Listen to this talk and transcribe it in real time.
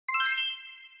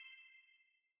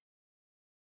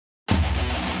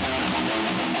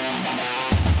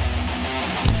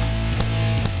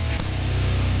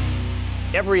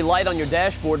Every light on your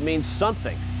dashboard means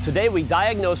something. Today we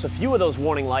diagnose a few of those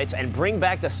warning lights and bring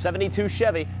back the '72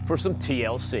 Chevy for some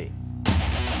TLC.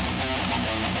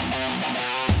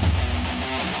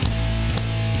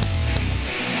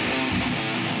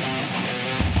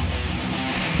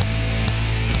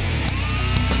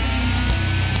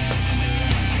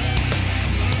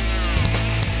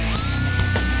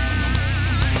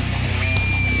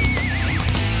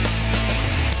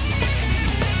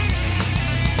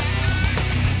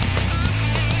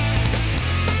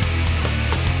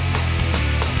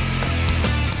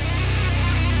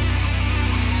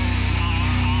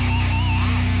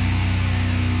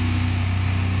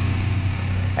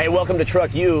 Hey, welcome to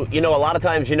TruckU. You know, a lot of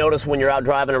times you notice when you're out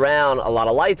driving around, a lot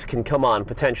of lights can come on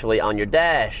potentially on your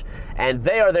dash, and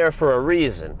they are there for a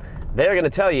reason. They're going to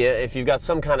tell you if you've got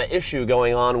some kind of issue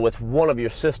going on with one of your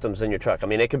systems in your truck. I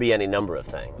mean, it could be any number of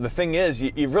things. The thing is,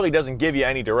 it really doesn't give you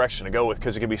any direction to go with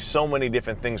because it could be so many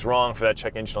different things wrong for that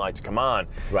check engine light to come on.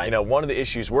 Right. You know, one of the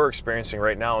issues we're experiencing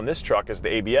right now in this truck is the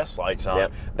ABS lights on.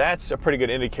 Yep. That's a pretty good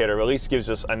indicator, or at least gives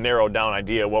us a narrowed down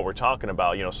idea of what we're talking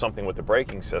about, you know, something with the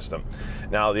braking system.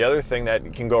 Now, the other thing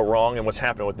that can go wrong and what's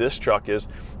happening with this truck is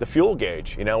the fuel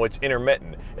gauge. You know, it's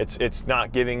intermittent. It's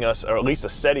not giving us, or at least a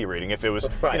steady reading. If it was,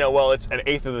 right, you know, well, it's an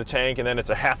eighth of the tank and then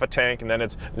it's a half a tank and then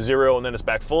it's zero and then it's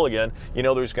back full again, you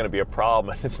know there's going to be a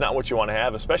problem. It's not what you want to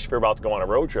have, especially if you're about to go on a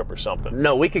road trip or something.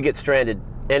 No, we could get stranded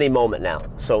any moment now,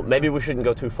 so maybe we shouldn't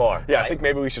go too far. Yeah, right? I think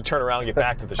maybe we should turn around and get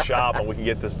back to the shop and we can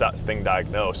get this thing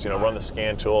diagnosed, you know, run the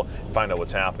scan tool and find out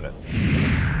what's happening.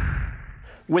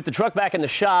 With the truck back in the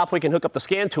shop, we can hook up the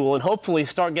scan tool and hopefully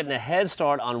start getting a head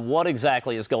start on what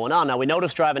exactly is going on. Now, we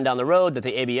noticed driving down the road that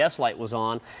the ABS light was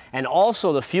on, and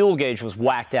also the fuel gauge was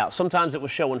whacked out. Sometimes it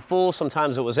was showing full,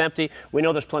 sometimes it was empty. We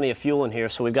know there's plenty of fuel in here,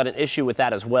 so we've got an issue with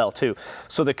that as well, too.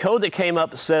 So the code that came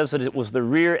up says that it was the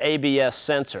rear ABS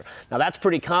sensor. Now, that's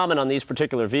pretty common on these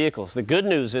particular vehicles. The good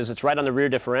news is it's right on the rear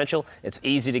differential. It's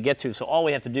easy to get to, so all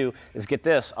we have to do is get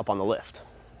this up on the lift.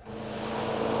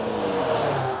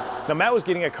 Now, Matt was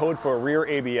getting a code for a rear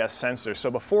ABS sensor, so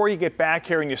before you get back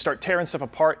here and you start tearing stuff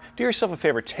apart, do yourself a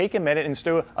favor, take a minute and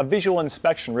do a visual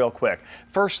inspection real quick.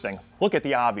 First thing, look at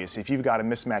the obvious. If you've got a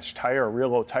mismatched tire or real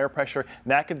low tire pressure,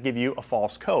 that could give you a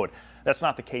false code. That's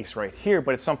not the case right here,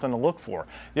 but it's something to look for.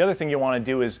 The other thing you want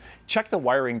to do is check the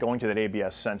wiring going to that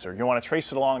ABS sensor. You want to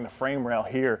trace it along the frame rail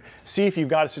here. See if you've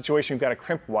got a situation, you've got a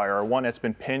crimped wire or one that's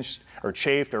been pinched or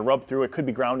chafed or rubbed through. It could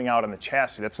be grounding out on the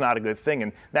chassis. That's not a good thing,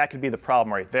 and that could be the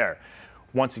problem right there.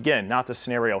 Once again, not the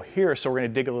scenario here, so we're going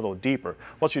to dig a little deeper.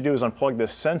 What you do is unplug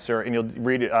this sensor and you'll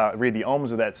read the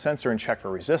ohms of that sensor and check for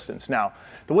resistance. Now,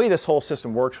 the way this whole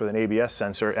system works with an ABS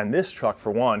sensor, and this truck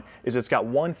for one, is it's got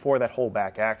one for that whole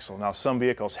back axle. Now, some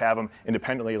vehicles have them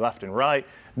independently left and right.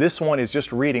 This one is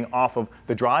just reading off of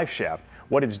the drive shaft.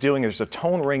 What it's doing is there's a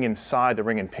tone ring inside the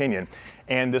ring and pinion,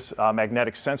 and this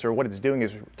magnetic sensor, what it's doing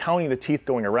is counting the teeth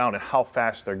going around and how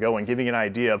fast they're going, giving you an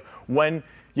idea of when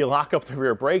you lock up the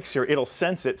rear brakes here, it'll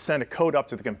sense it, send a code up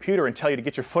to the computer and tell you to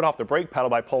get your foot off the brake pedal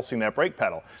by pulsing that brake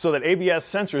pedal. So that ABS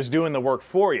sensor is doing the work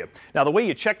for you. Now, the way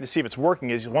you check to see if it's working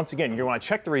is, once again, you want to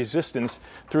check the resistance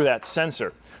through that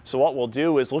sensor. So what we'll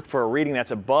do is look for a reading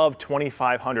that's above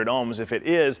 2,500 ohms. If it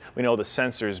is, we know the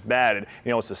sensor is bad.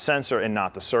 You know, it's the sensor and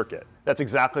not the circuit. That's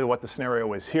exactly what the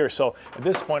scenario is here. So at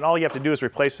this point, all you have to do is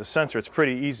replace the sensor. It's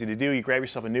pretty easy to do. You grab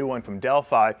yourself a new one from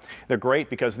Delphi. They're great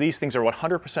because these things are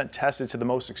 100% tested to the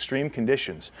most extreme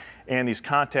conditions. And these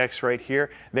contacts right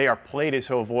here, they are plated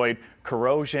to avoid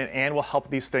corrosion and will help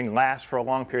these things last for a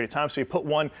long period of time. So you put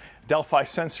one Delphi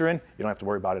sensor in, you don't have to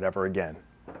worry about it ever again.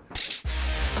 That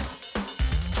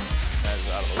is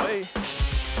out of the way.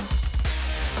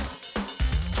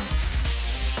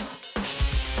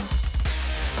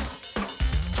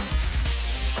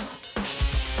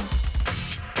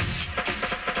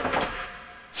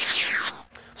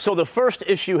 So the first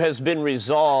issue has been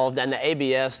resolved and the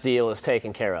ABS deal is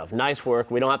taken care of. Nice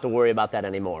work. We don't have to worry about that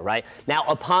anymore, right? Now,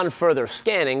 upon further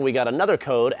scanning, we got another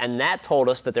code, and that told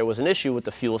us that there was an issue with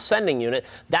the fuel sending unit.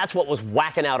 That's what was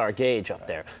whacking out our gauge up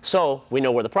there. So we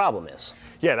know where the problem is.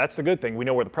 Yeah, that's the good thing. We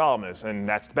know where the problem is, and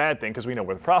that's the bad thing because we know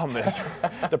where the problem is.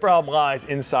 The problem lies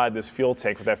inside this fuel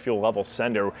tank with that fuel level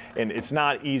sender, and it's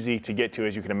not easy to get to,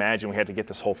 as you can imagine. We had to get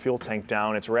this whole fuel tank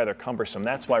down. It's rather cumbersome.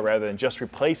 That's why rather than just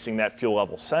replacing that fuel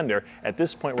level sender, at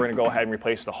this point we're going to go ahead and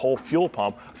replace the whole fuel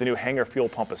pump with the new hanger fuel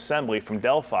pump assembly from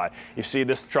Delphi. You see,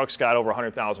 this truck's got over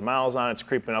 100,000 miles on it. It's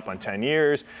creeping up on 10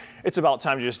 years. It's about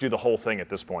time to just do the whole thing at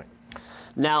this point.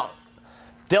 Now,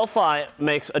 Delphi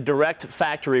makes a direct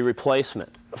factory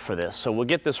replacement for this, so we'll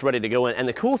get this ready to go in. And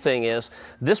the cool thing is,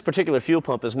 this particular fuel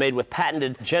pump is made with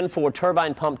patented Gen 4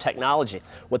 turbine pump technology.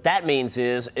 What that means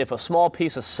is, if a small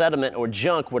piece of sediment or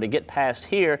junk were to get past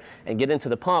here and get into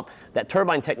the pump, that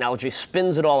turbine technology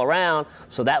spins it all around,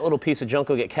 so that little piece of junk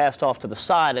will get cast off to the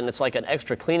side, and it's like an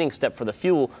extra cleaning step for the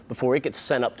fuel before it gets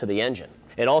sent up to the engine.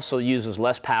 It also uses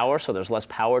less power, so there's less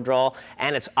power draw,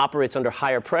 and it operates under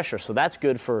higher pressure, so that's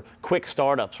good for quick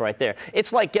startups right there.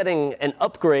 It's like getting an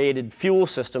upgraded fuel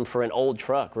system for an old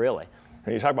truck, really.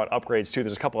 And you talk about upgrades too,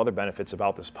 there's a couple other benefits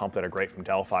about this pump that are great from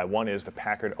Delphi. One is the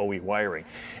Packard OE wiring.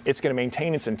 It's going to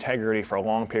maintain its integrity for a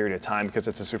long period of time because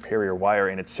it's a superior wire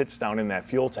and it sits down in that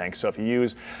fuel tank. So if you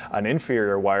use an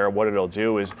inferior wire, what it'll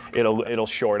do is it'll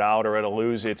short out or it'll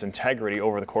lose its integrity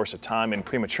over the course of time and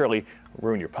prematurely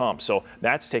ruin your pump. So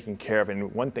that's taken care of.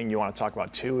 And one thing you want to talk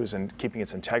about too is in keeping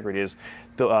its integrity is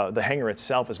the hanger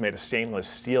itself is made of stainless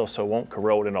steel, so it won't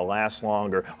corrode and it'll last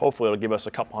longer. Hopefully it'll give us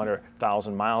a couple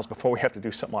 100,000 miles before we have to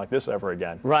do something like this ever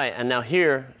again. Right, and now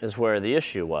here is where the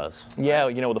issue was. Yeah,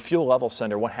 you know, the fuel level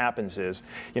sender, what happens is,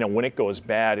 you know, when it goes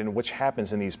bad, and which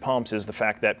happens in these pumps, is the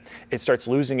fact that it starts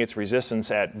losing its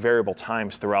resistance at variable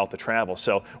times throughout the travel.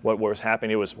 So what was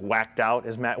happening, it was whacked out,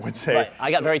 as Matt would say. Right, I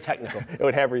got very technical. It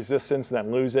would have resistance and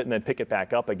then lose it and then pick it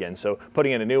back up again. So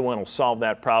putting in a new one will solve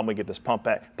that problem. We get this pump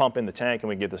in the tank and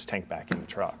we get this tank back in the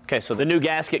truck. Okay, so the new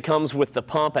gasket comes with the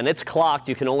pump and it's clocked.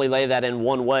 You can only lay that in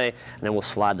one way, and then we'll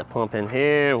slide the pump in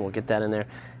here. We'll get that in there,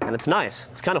 and it's nice.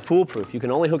 It's kind of foolproof. You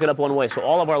can only hook it up one way, so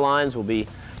all of our lines will be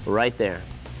right there.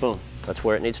 Boom, that's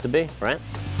where it needs to be, right?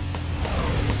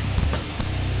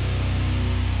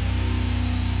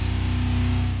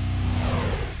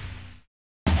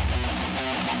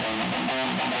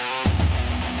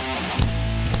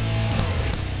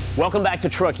 Welcome back to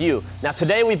TruckU. Now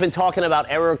today we've been talking about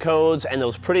error codes and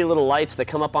those pretty little lights that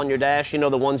come up on your dash, you know,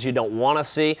 the ones you don't want to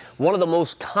see. One of the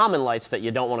most common lights that you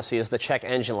don't want to see is the check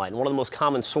engine light. And one of the most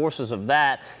common sources of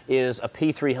that is a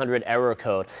P300 error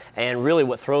code. And really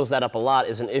what throws that up a lot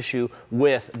is an issue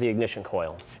with the ignition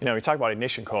coil. You know, we talk about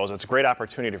ignition coils, it's a great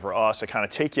opportunity for us to kind of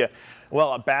take you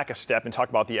back a step and talk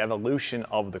about the evolution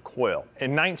of the coil.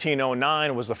 In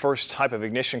 1909 was the first type of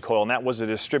ignition coil, and that was a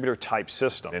distributor type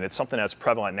system. And it's something that's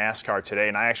prevalent in NASCAR today,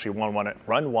 and I actually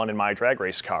run one in my drag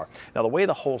race car. Now the way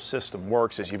the whole system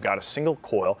works is you've got a single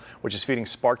coil, which is feeding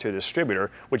spark to the distributor,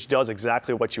 which does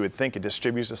exactly what you would think. It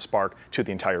distributes the spark to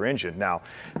the entire engine. Now,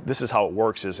 this is how it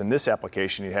works is in this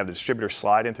application, you have the distributor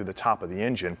slide in through the top of the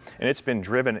engine, and it's been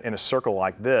driven in a circle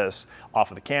like this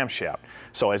off of the camshaft.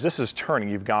 So as this is turning,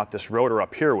 you've got this rotor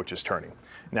up here which is turning.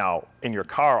 Now in your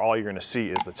car all you're going to see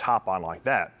is the top on like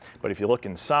that, but if you look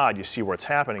inside you see what's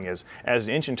happening is as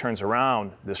the engine turns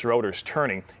around, this rotor's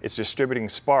turning, it's distributing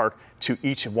spark to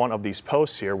each one of these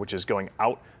posts here, which is going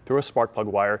out through a spark plug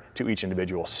wire to each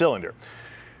individual cylinder.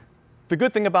 The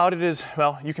good thing about it is,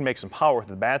 well, you can make some power with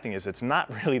it. The bad thing is it's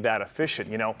not really that efficient.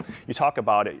 You know, you talk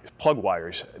about it, plug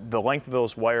wires, the length of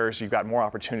those wires, you've got more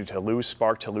opportunity to lose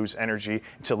spark, to lose energy,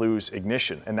 to lose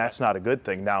ignition, and that's not a good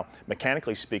thing. Now,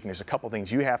 mechanically speaking, there's a couple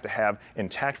things you have to have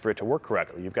intact for it to work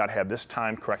correctly. You've got to have this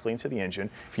timed correctly into the engine.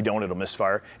 If you don't, it'll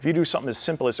misfire. If you do something as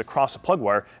simple as across a plug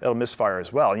wire, it'll misfire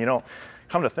as well. You know,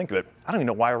 come to think of it, I don't even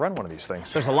know why I run one of these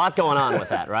things. There's a lot going on with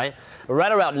that, right?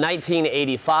 Right around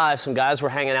 1985, some guys were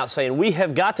hanging out saying, we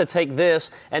have got to take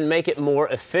this and make it more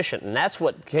efficient. And that's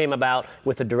what came about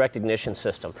with the direct ignition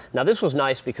system. Now, this was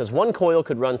nice because one coil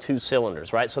could run 2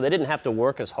 cylinders, right? So they didn't have to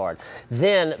work as hard.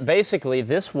 Then, basically,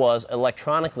 this was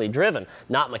electronically driven,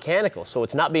 not mechanical. So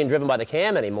it's not being driven by the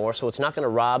cam anymore, so it's not going to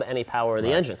rob any power of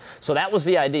the engine. So that was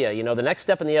the idea. You know, the next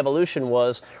step in the evolution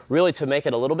was really to make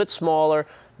it a little bit smaller,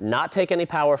 not take any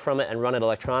power from it, and run it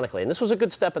electronically. And this was a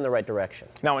good step in the right direction.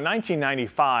 Now in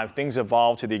 1995, things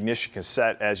evolved to the ignition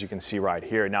cassette, as you can see right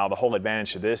here. Now the whole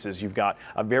advantage to this is you've got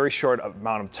a very short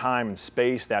amount of time and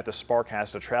space that the spark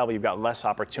has to travel. You've got less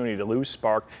opportunity to lose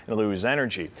spark and lose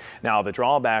energy. Now the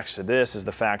drawbacks to this is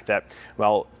the fact that,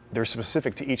 well, they're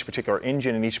specific to each particular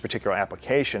engine and each particular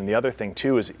application. The other thing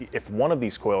too is if one of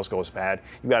these coils goes bad,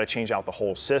 you've got to change out the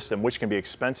whole system, which can be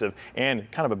expensive and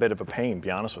kind of a bit of a pain, to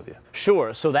be honest with you.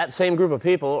 Sure, so that same group of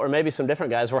people, or maybe some different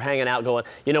guys, were hanging out going,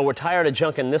 you know, we're tired of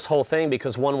junking this whole thing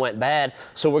because one went bad,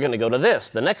 so we're going to go to this,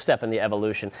 the next step in the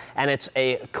evolution. And it's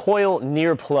a coil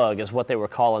near plug is what they were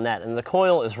calling that. And the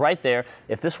coil is right there.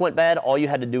 If this went bad, all you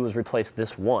had to do was replace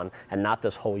this one and not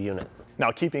this whole unit. Now,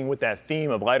 keeping with that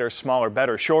theme of lighter, smaller,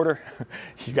 better, shorter,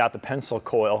 you got the pencil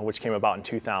coil, which came about in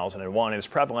 2001 and is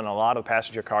prevalent in a lot of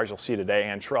passenger cars you'll see today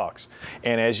and trucks.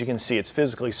 And as you can see, it's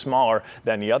physically smaller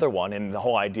than the other one. And the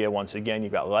whole idea, once again,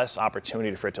 you've got less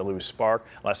opportunity for it to lose spark,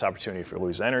 less opportunity for it to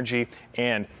lose energy.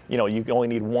 And, you know, you only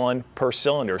need one per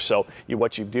cylinder. So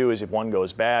what you do is if one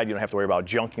goes bad, you don't have to worry about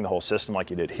junking the whole system like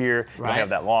you did here. You don't have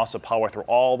that loss of power through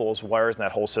all those wires in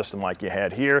that whole system like you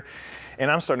had here. And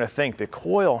I'm starting to think the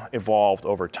coil evolved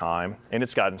over time, and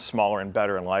it's gotten smaller and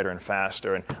better and lighter and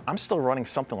faster, and I'm still running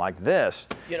something like this.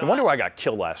 You know, I wonder why I got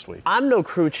killed last week. I'm no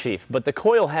crew chief, but the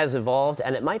coil has evolved,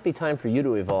 and it might be time for you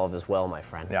to evolve as well, my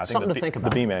friend. Yeah, I think something to think about.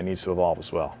 The B-Man needs to evolve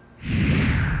as well.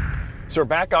 So we're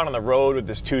back out on the road with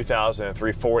this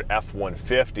 2003 Ford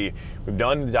F-150. We've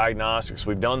done the diagnostics,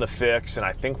 we've done the fix, and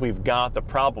I think we've got the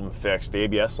problem fixed. The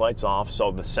ABS light's off,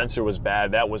 so the sensor was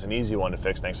bad. That was an easy one to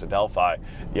fix thanks to Delphi.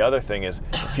 The other thing is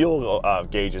the fuel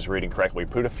gauge is reading correctly.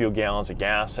 We put a few gallons of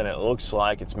gas in it. It looks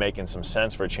like it's making some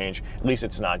sense for a change. At least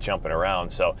it's not jumping around.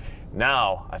 So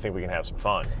now I think we can have some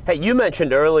fun. Hey, you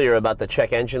mentioned earlier about the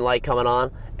check engine light coming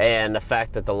on and the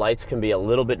fact that the lights can be a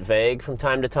little bit vague from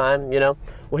time to time, you know?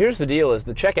 Well, here's the deal is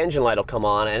the check engine light will come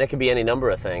on and it can be any number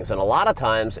of things. And a lot of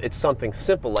times it's something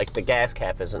simple like the gas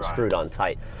cap isn't screwed on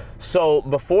tight. So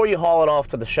before you haul it off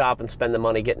to the shop and spend the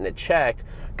money getting it checked,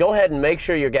 go ahead and make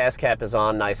sure your gas cap is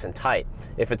on nice and tight.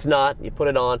 If it's not, you put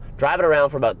it on, drive it around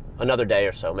for about another day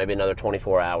or so, maybe another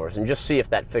 24 hours, and just see if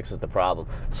that fixes the problem.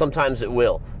 Sometimes it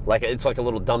will. It's like a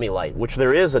little dummy light, which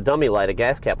there is a dummy light, a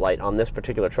gas cap light on this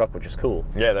particular truck, which is cool.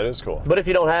 Yeah, that is cool. But if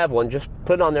you don't have one, just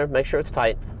put it on there, make sure it's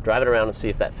tight, drive it around and see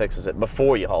if that fixes it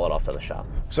before you haul it off to the shop.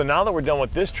 So now that we're done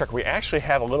with this truck, we actually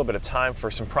have a little bit of time for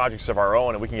some projects of our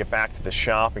own, and we can get back to the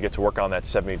shop and get to work on that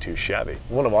 72 Chevy.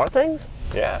 One of our things?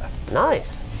 Yeah.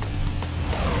 Nice.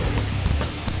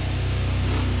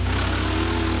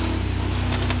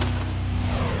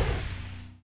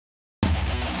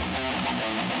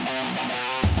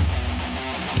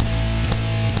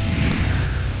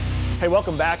 Hey,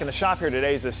 welcome back. In the shop here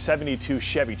today is a 72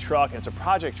 Chevy truck, and it's a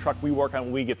project truck we work on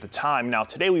when we get the time. Now,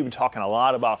 today we've been talking a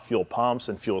lot about fuel pumps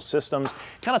and fuel systems.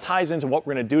 It kind of ties into what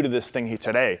we're going to do to this thing here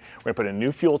today. We're going to put a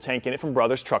new fuel tank in it from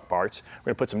Brothers Truck Parts. We're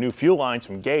going to put some new fuel lines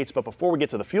from Gates, but before we get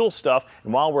to the fuel stuff,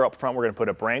 and while we're up front, we're going to put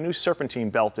a brand new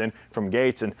serpentine belt in from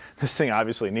Gates, and this thing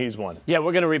obviously needs one. Yeah,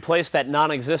 we're going to replace that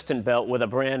non-existent belt with a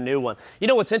brand new one. You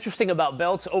know what's interesting about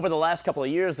belts? Over the last couple of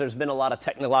years, there's been a lot of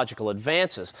technological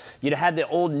advances. You'd had the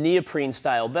old neoprene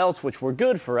style belts, which were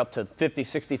good for up to 50,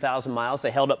 60,000 miles. They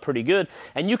held up pretty good,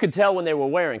 and you could tell when they were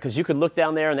wearing because you could look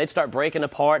down there and they'd start breaking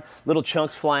apart, little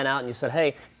chunks flying out, and you said,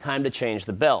 hey, time to change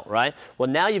the belt, right? Well,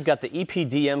 now you've got the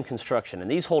EPDM construction, and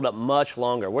these hold up much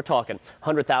longer. We're talking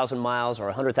 100,000 miles or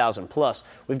 100,000 plus.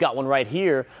 We've got one right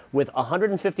here with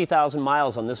 150,000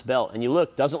 miles on this belt, and you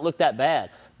look, doesn't look that bad.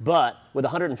 But with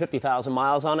 150,000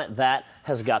 miles on it, that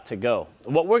has got to go.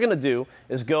 What we're going to do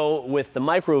is go with the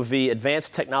Micro V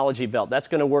Advanced Technology Belt. That's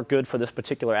going to work good for this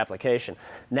particular application.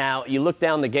 Now, you look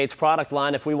down the Gates product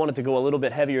line, if we wanted to go a little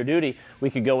bit heavier duty, we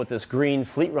could go with this green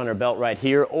Fleet Runner belt right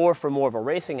here, or for more of a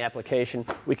racing application,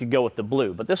 we could go with the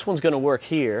blue. But this one's going to work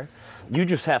here. You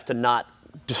just have to not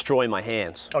destroy my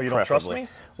hands. Oh, you don't trust me?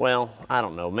 Well, I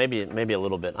don't know. Maybe a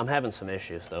little bit. I'm having some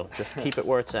issues, though. Just keep it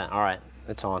where it's at. All right.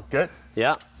 It's on. Good?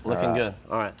 Yeah, looking good.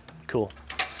 All right, cool.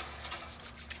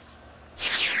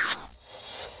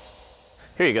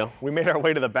 Here you go. We made our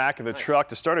way to the back of the truck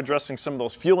to start addressing some of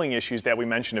those fueling issues that we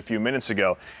mentioned a few minutes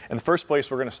ago. And the first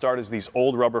place we're going to start is these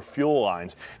old rubber fuel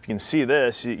lines. If you can see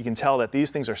this, you can tell that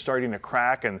these things are starting to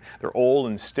crack and they're old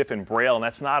and stiff and braille, and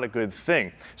that's not a good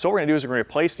thing. So what we're going to do is we're going to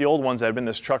replace the old ones that have been in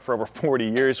this truck for over 40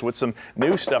 years with some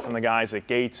new stuff from the guys at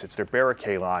Gates. It's their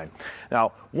Barricade line.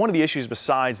 Now, one of the issues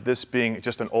besides this being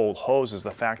just an old hose is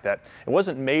the fact that it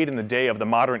wasn't made in the day of the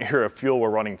modern era of fuel we're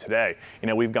running today. You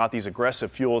know, we've got these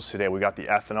aggressive fuels today. We've got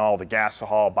the ethanol, the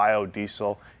gasohol,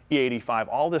 biodiesel, E85.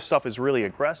 All this stuff is really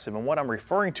aggressive, and what I'm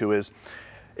referring to is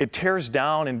it tears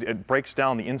down and it breaks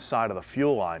down the inside of the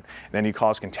fuel line. And then you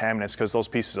cause contaminants because those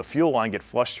pieces of fuel line get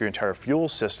flushed through your entire fuel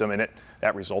system, and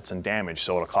that results in damage.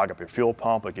 So it'll clog up your fuel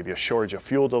pump, it'll give you a shortage of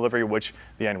fuel delivery, which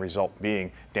the end result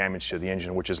being damage to the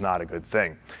engine, which is not a good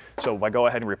thing. So if I go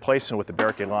ahead and replace it with the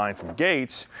Barricade line from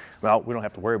Gates, well, we don't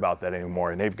have to worry about that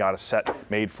anymore. And they've got a set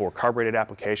made for carbureted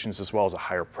applications as well as a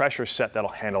higher pressure set that'll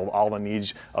handle all the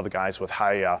needs of the guys with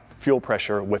high fuel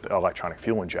pressure with electronic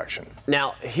fuel injection.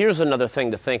 Now, here's another thing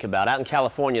to think about. Out in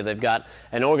California, they've got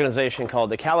an organization called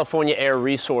the California Air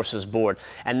Resources Board,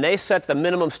 and they set the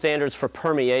minimum standards for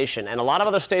permeation. And a lot of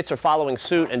other states are following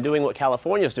suit and doing what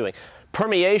California's doing.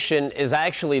 Permeation is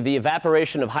actually the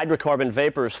evaporation of hydrocarbon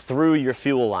vapors through your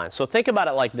fuel line. So think about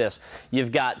it like this.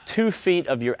 You've got 2 feet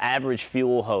of your average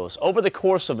fuel hose. Over the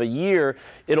course of a year,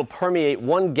 it'll permeate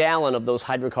 1 gallon of those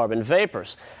hydrocarbon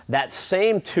vapors. That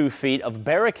same 2 feet of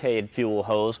barricade fuel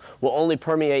hose will only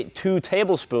permeate 2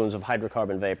 tablespoons of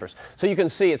hydrocarbon vapors. So you can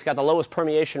see it's got the lowest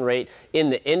permeation rate in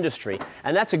the industry.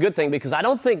 And that's a good thing, because I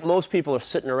don't think most people are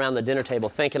sitting around the dinner table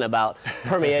thinking about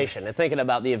permeation and thinking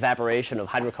about the evaporation of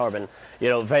hydrocarbon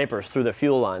vapors through the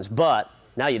fuel lines. But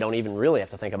now you don't even really have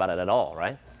to think about it at all,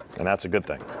 right? And that's a good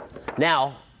thing.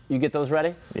 Now, you get those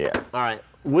ready? Yeah. All right.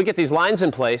 We'll get these lines in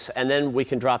place, and then we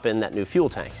can drop in that new fuel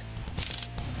tank.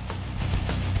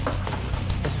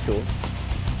 This is cool.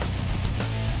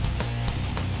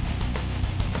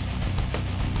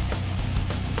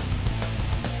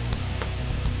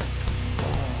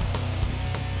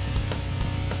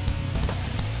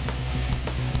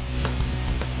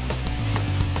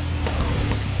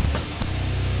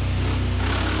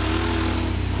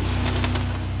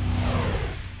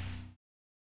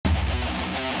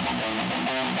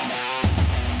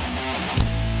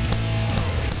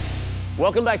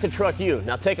 Welcome back to TruckU.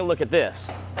 Now take a look at this.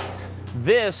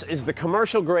 This is the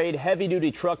commercial grade heavy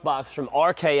duty truck box from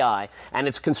RKI, and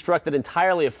it's constructed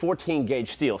entirely of 14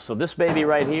 gauge steel. So this baby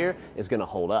right here is going to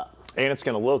hold up. And it's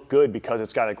going to look good because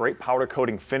it's got a great powder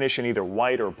coating finish in either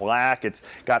white or black. It's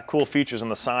got cool features on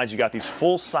the sides. You got these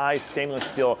full-size stainless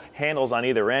steel handles on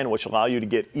either end, which allow you to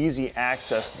get easy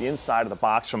access to the inside of the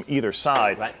box from either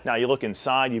side. Right. Now you look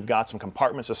inside, you've got some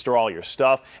compartments to store all your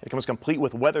stuff. It comes complete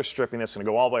with weather stripping that's going to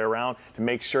go all the way around to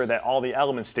make sure that all the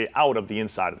elements stay out of the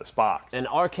inside of this box. And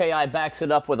RKI backs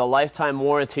it up with a lifetime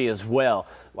warranty as well.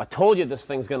 I told you this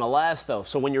thing's going to last, though.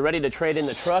 So when you're ready to trade in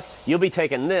the truck, you'll be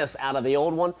taking this out of the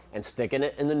old one and sticking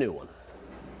it in the new one.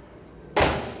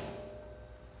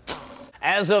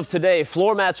 As of today,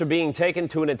 floor mats are being taken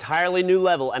to an entirely new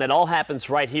level, and it all happens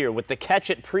right here with the Catch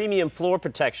It Premium Floor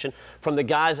Protection from the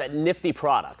guys at Nifty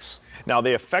Products. Now,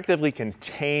 they effectively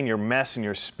contain your mess and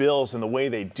your spills, and the way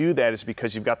they do that is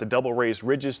because you've got the double raised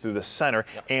ridges through the center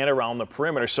and around the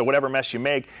perimeter, so whatever mess you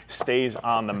make stays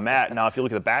on the mat. Now, if you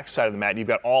look at the back side of the mat, you've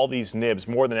got all these nibs,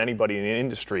 more than anybody in the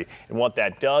industry, and what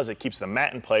that does, it keeps the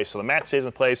mat in place, so the mat stays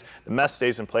in place, the mess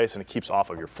stays in place, and it keeps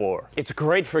off of your floor. It's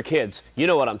great for kids. You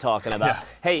know what I'm talking about. Yeah.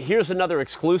 Hey, here's another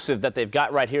exclusive that they've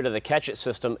got right here to the Catch It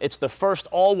system. It's the first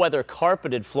all-weather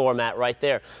carpeted floor mat right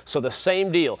there. So the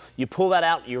same deal. You pull that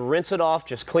out, you rinse it off,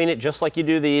 just clean it just like you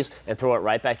do these, and throw it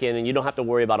right back in, and you don't have to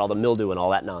worry about all the mildew and all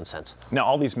that nonsense. Now,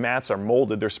 all these mats are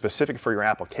molded. They're specific for your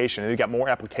application, and they've got more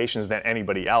applications than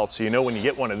anybody else. So you know when you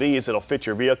get one of these, it'll fit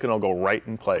your vehicle and it'll go right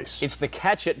in place. It's the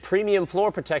Catch It Premium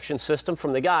Floor Protection System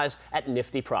from the guys at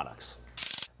Nifty Products.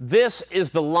 This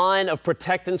is the line of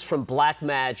protectants from Black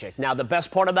Magic. Now, the best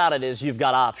part about it is you've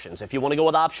got options. If you want to go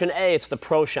with option A, it's the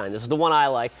Pro Shine. This is the one I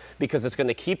like because it's going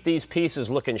to keep these pieces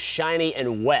looking shiny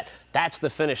and wet. That's the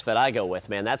finish that I go with,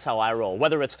 man. That's how I roll.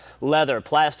 Whether it's leather,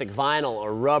 plastic, vinyl,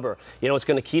 or rubber, you know, it's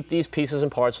going to keep these pieces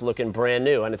and parts looking brand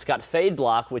new. And it's got Fade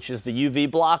Block, which is the UV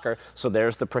blocker, so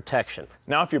there's the protection.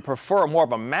 Now, if you prefer more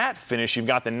of a matte finish, you've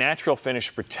got the Natural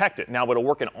Finish Protect It. Now, it'll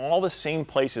work in all the same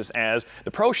places as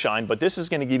the Pro Shine, but this is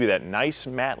going to give you that nice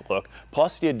matte look,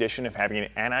 plus the addition of having an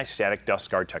anti-static dust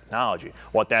guard technology.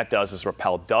 What that does is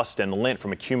repel dust and lint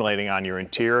from accumulating on your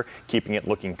interior, keeping it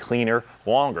looking cleaner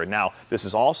longer. Now, this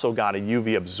has also got a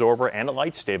UV absorber and a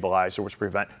light stabilizer, which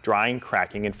prevent drying,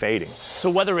 cracking, and fading. So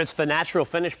whether it's the Natural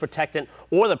Finish Protectant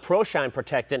or the Pro Shine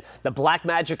Protectant, the Black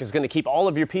Magic is going to keep all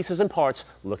of your pieces and parts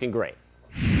looking great.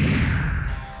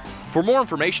 For more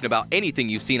information about anything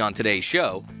you've seen on today's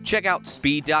show, check out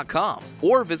speed.com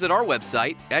or visit our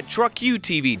website at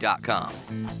truckutv.com.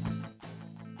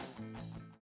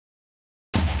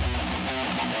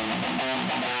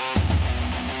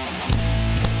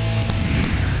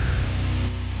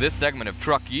 This segment of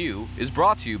Truck U is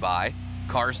brought to you by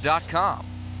Cars.com,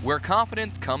 where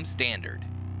confidence comes standard.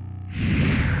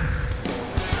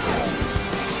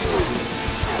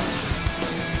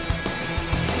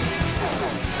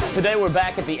 Today we're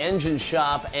back at the engine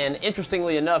shop, and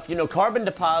interestingly enough, you know, carbon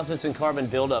deposits and carbon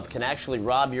buildup can actually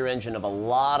rob your engine of a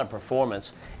lot of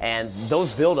performance, and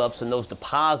those buildups and those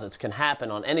deposits can happen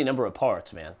on any number of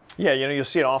parts, man. Yeah, you know, you'll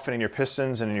see it often in your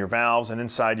pistons and in your valves and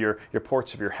inside your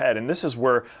ports of your head, and this is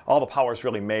where all the power is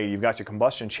really made. You've got your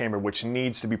combustion chamber, which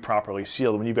needs to be properly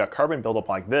sealed. When you've got carbon buildup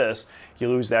like this, you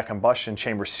lose that combustion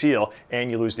chamber seal and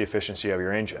you lose the efficiency of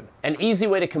your engine. An easy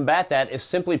way to combat that is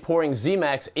simply pouring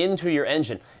Z-Max into your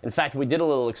engine. In fact, we did a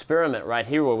little experiment right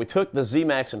here where we took the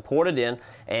Z-Max and poured it in,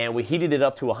 and we heated it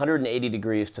up to 180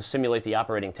 degrees to simulate the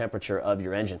operating temperature of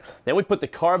your engine. Then we put the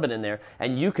carbon in there,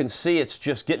 and you can see it's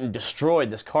just getting destroyed.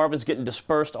 This carbon's getting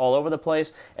dispersed all over the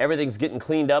place. Everything's getting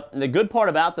cleaned up. And the good part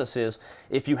about this is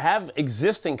if you have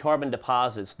existing carbon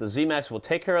deposits, the Z-Max will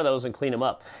take care of those and clean them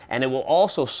up. And it will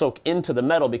also soak into the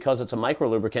metal because it's a micro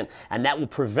lubricant, and that will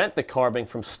prevent the carbon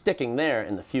from sticking there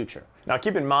in the future. Now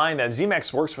keep in mind that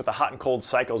Z-Max works with the hot and cold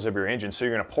cycles of your engine, so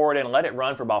you're going to pour it in, let it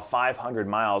run for about 500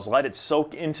 miles, let it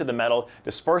soak into the metal,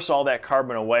 disperse all that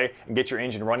carbon away, and get your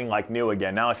engine running like new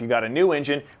again. Now if you got a new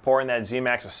engine, pour in that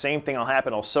Z-Max, the same thing will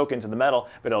happen. It'll soak into the metal,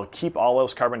 but it'll keep all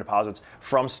those carbon deposits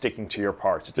from sticking to your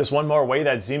parts. Just one more way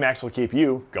that Z-Max will keep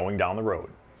you going down the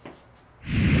road.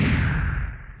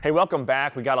 Hey, welcome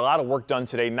back. We got a lot of work done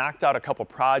today, knocked out a couple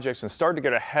projects, and started to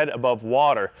get our head above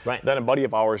water. Right. Then a buddy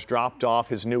of ours dropped off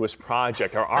his newest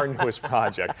project, or our newest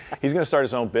project. He's going to start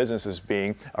his own business as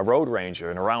being a road ranger.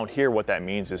 And around here, what that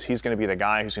means is he's going to be the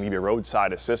guy who's going to give you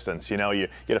roadside assistance. You know, you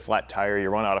get a flat tire, you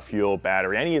run out of fuel,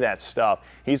 battery, any of that stuff.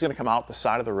 He's going to come out the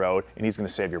side of the road, and he's going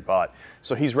to save your butt.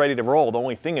 So he's ready to roll. The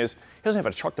only thing is, he doesn't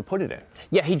have a truck to put it in.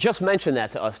 Yeah, he just mentioned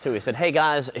that to us too. He said, hey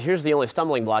guys, here's the only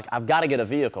stumbling block. I've got to get a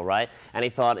vehicle, right? And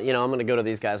he thought, you know, I'm going to go to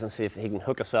these guys and see if he can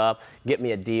hook us up, get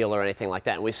me a deal or anything like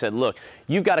that. And we said, look,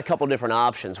 you've got a couple different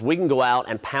options. We can go out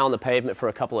and pound the pavement for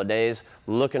a couple of days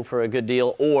looking for a good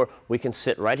deal, or we can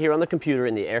sit right here on the computer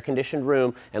in the air-conditioned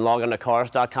room and log on to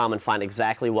cars.com and find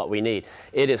exactly what we need.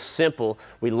 It is simple.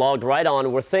 We logged right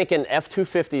on. We're thinking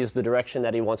F-250 is the direction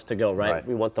that he wants to go, right?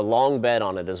 We want the long bed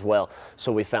on it as well.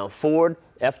 So we found Ford,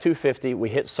 F-250, we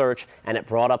hit search, and it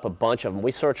brought up a bunch of them.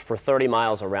 We searched for 30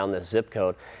 miles around this zip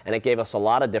code, and it gave us a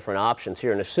lot of different options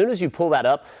here. And as soon as you pull that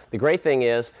up, the great thing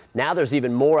is now there's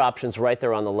even more options right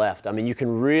there on the left. I mean, you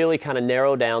can really kind of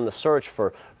narrow down the search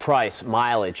for price,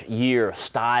 mileage, year,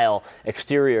 style,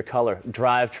 exterior color,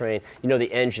 drivetrain, you know,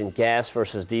 the engine, gas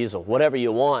versus diesel, whatever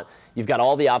you want. You've got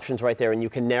all the options right there, and you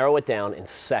can narrow it down in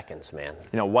seconds, man.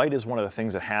 You know, white is one of the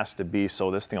things that has to be so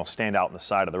this thing will stand out on the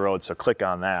side of the road, so click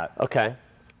on that. Okay.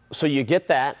 So you get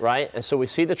that, right? And so we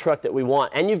see the truck that we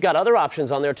want. And you've got other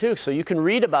options on there too. So you can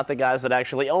read about the guys that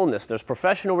actually own this. There's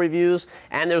professional reviews,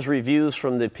 and there's reviews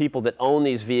from the people that own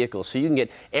these vehicles. So you can get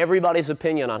everybody's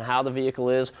opinion on how the vehicle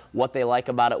is, what they like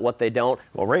about it, what they don't.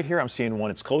 Well, right here I'm seeing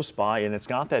one. It's close by, and it's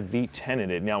got that V10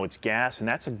 in it. Now it's gas, and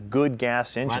that's a good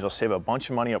gas engine. It'll save a bunch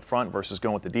of money up front versus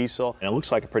going with the diesel, and it looks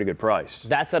like a pretty good price.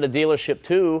 That's at a dealership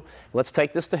too. Let's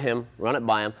take this to him, run it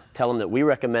by him, tell him that we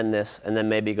recommend this, and then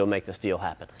maybe go make this deal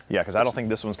happen. Yeah, because I don't think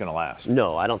this one's going to last.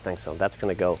 No, I don't think so. That's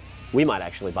going to go. We might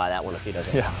actually buy that one if he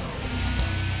doesn't. Yeah.